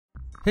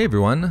Hey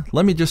everyone,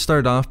 let me just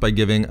start off by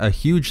giving a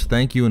huge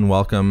thank you and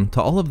welcome to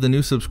all of the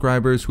new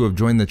subscribers who have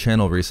joined the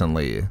channel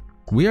recently.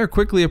 We are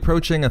quickly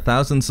approaching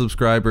 1,000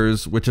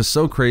 subscribers, which is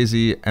so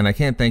crazy, and I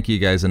can't thank you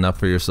guys enough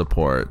for your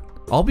support.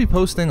 I'll be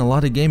posting a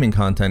lot of gaming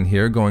content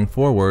here going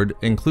forward,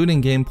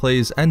 including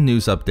gameplays and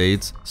news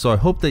updates, so I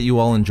hope that you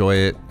all enjoy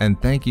it, and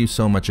thank you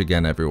so much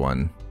again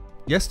everyone.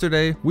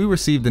 Yesterday, we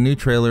received a new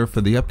trailer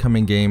for the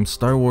upcoming game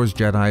Star Wars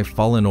Jedi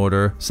Fallen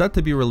Order, set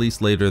to be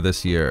released later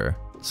this year.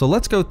 So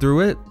let's go through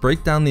it,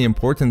 break down the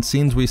important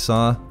scenes we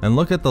saw, and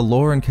look at the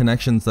lore and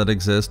connections that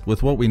exist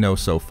with what we know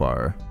so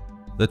far.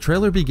 The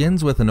trailer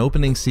begins with an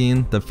opening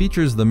scene that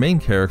features the main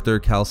character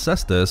Cal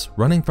Kestis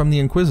running from the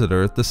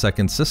Inquisitor, the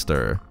second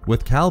sister,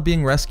 with Cal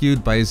being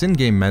rescued by his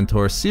in-game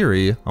mentor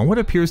Ciri on what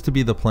appears to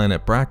be the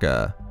planet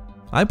Bracca.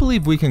 I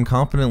believe we can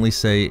confidently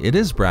say it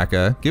is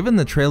Bracca given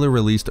the trailer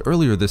released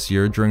earlier this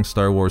year during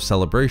Star Wars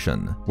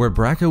Celebration, where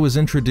Bracca was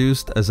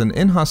introduced as an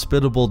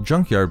inhospitable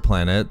junkyard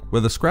planet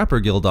where the Scrapper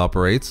Guild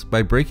operates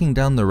by breaking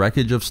down the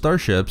wreckage of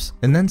starships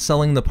and then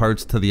selling the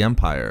parts to the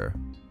Empire.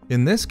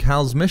 In this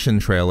Cal's mission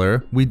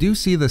trailer, we do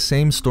see the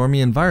same stormy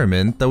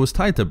environment that was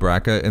tied to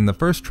Bracca in the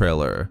first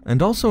trailer,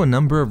 and also a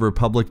number of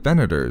Republic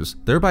Venators,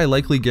 thereby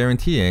likely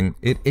guaranteeing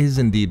it is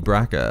indeed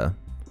Bracca.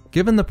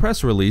 Given the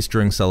press release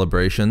during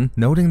Celebration,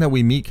 noting that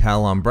we meet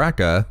Cal on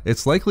Bracca,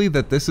 it's likely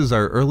that this is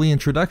our early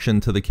introduction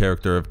to the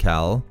character of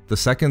Cal, the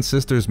second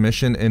sister's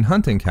mission in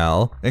hunting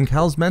Cal, and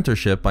Cal's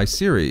mentorship by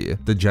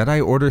Ciri, the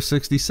Jedi Order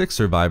 66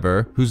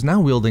 survivor who's now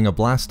wielding a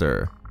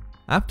blaster.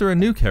 After a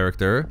new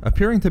character,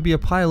 appearing to be a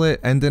pilot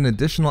and an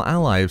additional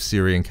ally of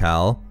Ciri and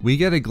Cal, we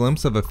get a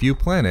glimpse of a few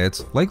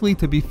planets likely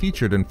to be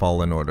featured in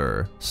Fallen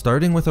Order,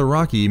 starting with a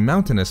rocky,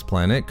 mountainous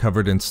planet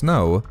covered in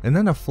snow, and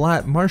then a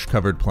flat,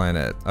 marsh-covered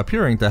planet,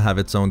 appearing to have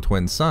its own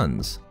twin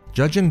suns.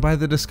 Judging by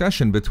the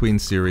discussion between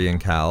Ciri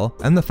and Cal,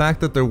 and the fact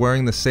that they're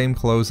wearing the same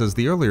clothes as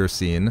the earlier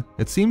scene,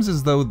 it seems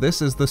as though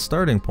this is the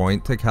starting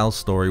point to Cal's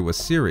story with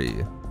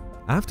Ciri.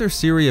 After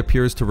Ciri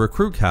appears to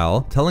recruit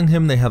Cal, telling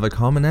him they have a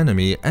common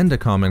enemy and a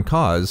common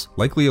cause,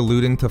 likely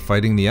alluding to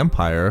fighting the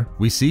Empire,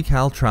 we see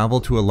Cal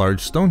travel to a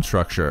large stone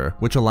structure,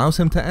 which allows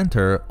him to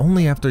enter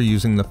only after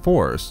using the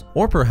Force,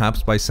 or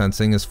perhaps by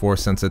sensing his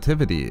Force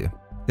sensitivity.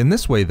 In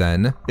this way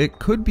then, it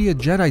could be a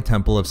Jedi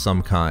temple of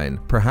some kind,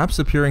 perhaps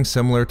appearing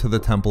similar to the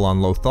temple on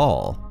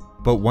Lothal.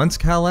 But once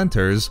Cal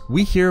enters,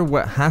 we hear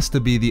what has to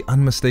be the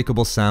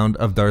unmistakable sound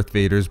of Darth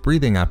Vader's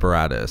breathing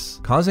apparatus,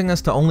 causing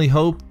us to only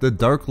hope the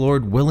Dark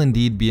Lord will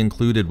indeed be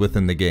included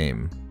within the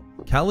game.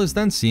 Cal is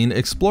then seen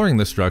exploring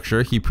the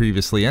structure he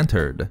previously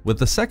entered, with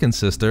the second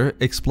sister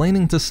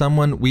explaining to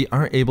someone we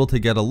aren't able to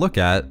get a look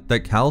at that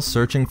Cal's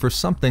searching for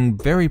something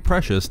very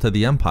precious to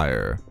the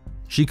Empire.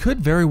 She could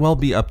very well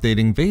be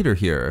updating Vader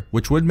here,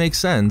 which would make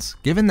sense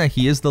given that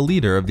he is the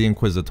leader of the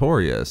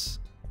Inquisitorius.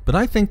 But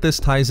I think this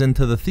ties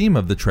into the theme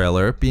of the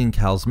trailer being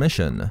Cal's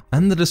mission,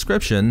 and the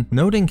description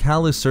noting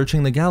Cal is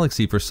searching the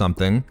galaxy for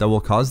something that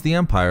will cause the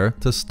Empire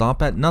to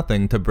stop at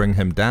nothing to bring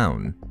him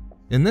down.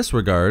 In this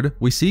regard,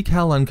 we see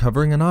Cal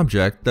uncovering an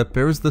object that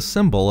bears the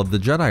symbol of the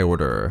Jedi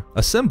Order,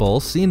 a symbol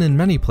seen in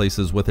many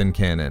places within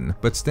canon,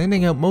 but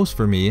standing out most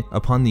for me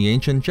upon the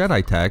ancient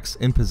Jedi texts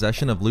in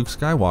possession of Luke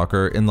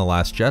Skywalker in The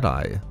Last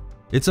Jedi.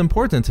 It's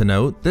important to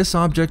note, this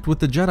object with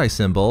the Jedi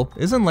symbol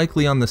isn't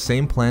likely on the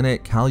same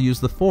planet Cal used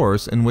the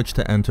Force in which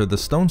to enter the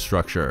stone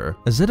structure,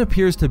 as it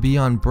appears to be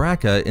on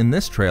Bracca in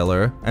this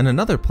trailer and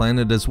another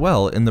planet as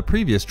well in the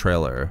previous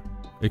trailer.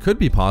 It could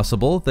be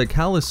possible that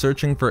Cal is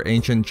searching for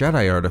ancient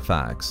Jedi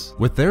artifacts,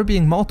 with there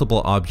being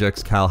multiple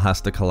objects Cal has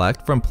to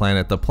collect from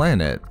planet to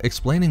planet,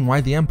 explaining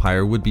why the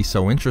Empire would be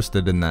so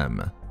interested in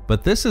them.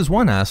 But this is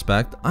one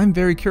aspect I'm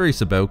very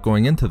curious about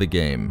going into the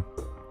game.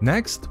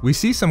 Next, we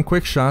see some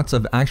quick shots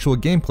of actual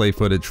gameplay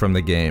footage from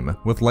the game,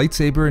 with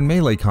lightsaber and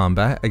melee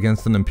combat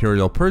against an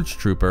Imperial Purge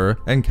Trooper,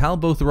 and Cal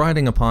both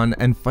riding upon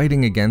and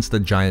fighting against a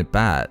giant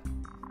bat.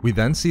 We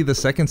then see the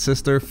second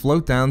sister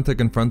float down to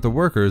confront the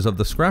workers of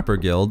the Scrapper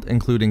Guild,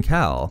 including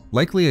Cal,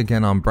 likely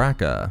again on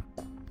Bracca.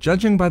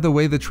 Judging by the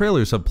way the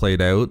trailers have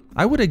played out,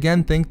 I would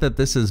again think that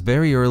this is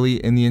very early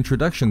in the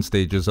introduction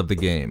stages of the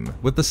game,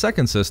 with the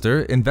second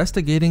sister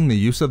investigating the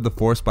use of the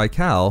Force by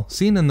Cal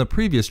seen in the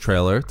previous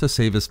trailer to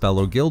save his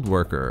fellow guild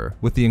worker,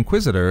 with the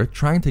Inquisitor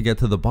trying to get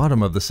to the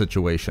bottom of the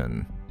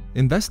situation.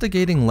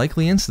 Investigating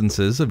likely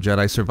instances of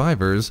Jedi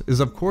survivors is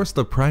of course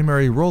the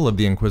primary role of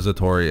the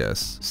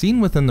Inquisitorius, seen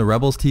within the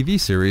Rebels TV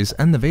series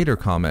and the Vader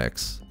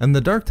comics, and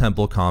the Dark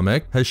Temple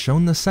comic has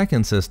shown the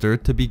second sister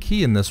to be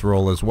key in this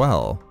role as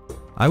well.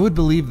 I would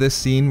believe this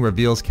scene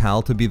reveals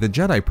Cal to be the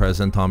Jedi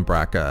present on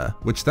Bracca,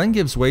 which then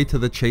gives way to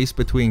the chase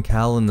between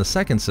Cal and the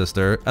second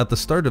sister at the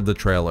start of the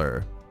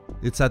trailer.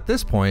 It's at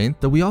this point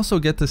that we also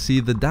get to see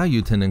the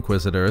Dayutin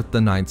Inquisitor,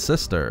 the ninth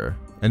sister.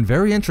 And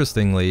very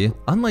interestingly,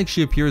 unlike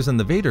she appears in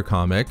the Vader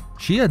comic,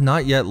 she had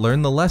not yet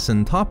learned the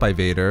lesson taught by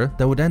Vader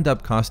that would end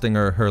up costing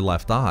her her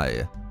left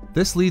eye.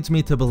 This leads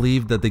me to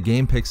believe that the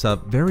game picks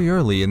up very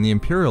early in the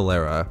Imperial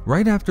era,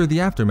 right after the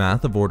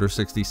aftermath of Order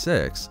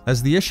 66,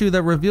 as the issue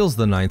that reveals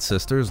the Ninth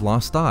Sister's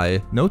lost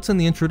eye notes in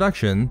the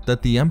introduction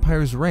that the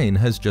Empire's reign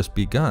has just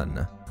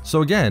begun.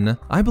 So again,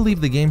 I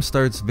believe the game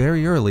starts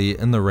very early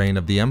in the reign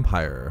of the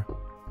Empire.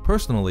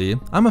 Personally,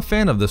 I'm a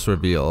fan of this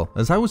reveal,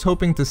 as I was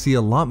hoping to see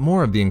a lot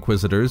more of the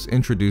Inquisitors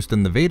introduced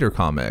in the Vader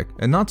comic,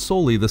 and not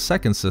solely the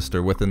second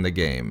sister within the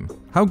game.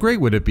 How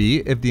great would it be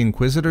if the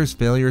Inquisitor's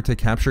failure to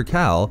capture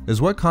Cal is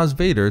what caused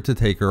Vader to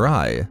take her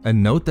eye,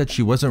 and note that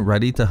she wasn't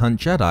ready to hunt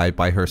Jedi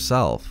by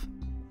herself.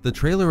 The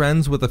trailer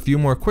ends with a few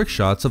more quick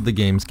shots of the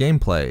game's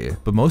gameplay,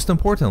 but most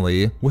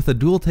importantly, with a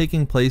duel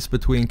taking place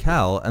between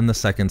Cal and the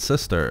second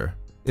sister.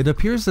 It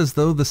appears as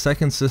though the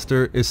second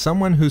sister is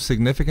someone who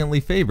significantly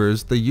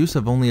favors the use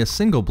of only a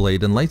single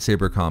blade in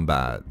lightsaber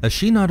combat, as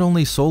she not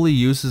only solely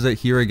uses it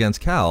here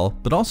against Cal,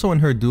 but also in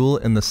her duel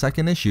in the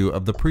second issue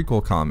of the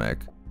prequel comic.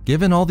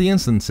 Given all the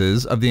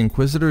instances of the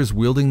Inquisitors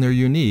wielding their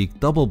unique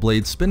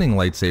double-blade spinning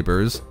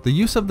lightsabers, the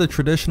use of the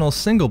traditional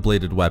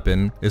single-bladed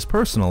weapon is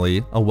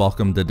personally a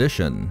welcomed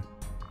addition.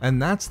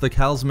 And that's the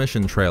Cal's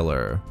Mission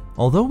trailer.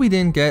 Although we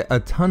didn't get a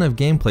ton of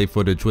gameplay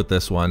footage with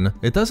this one,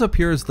 it does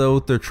appear as though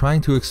they're trying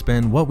to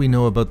expand what we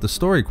know about the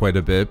story quite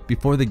a bit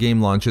before the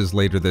game launches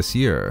later this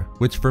year,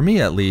 which for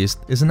me at least,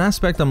 is an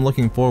aspect I'm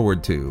looking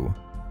forward to.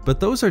 But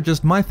those are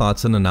just my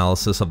thoughts and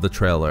analysis of the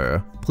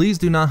trailer. Please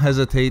do not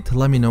hesitate to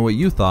let me know what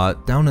you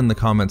thought down in the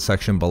comments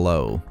section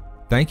below.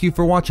 Thank you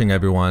for watching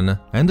everyone,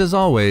 and as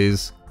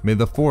always, may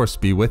the Force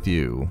be with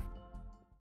you.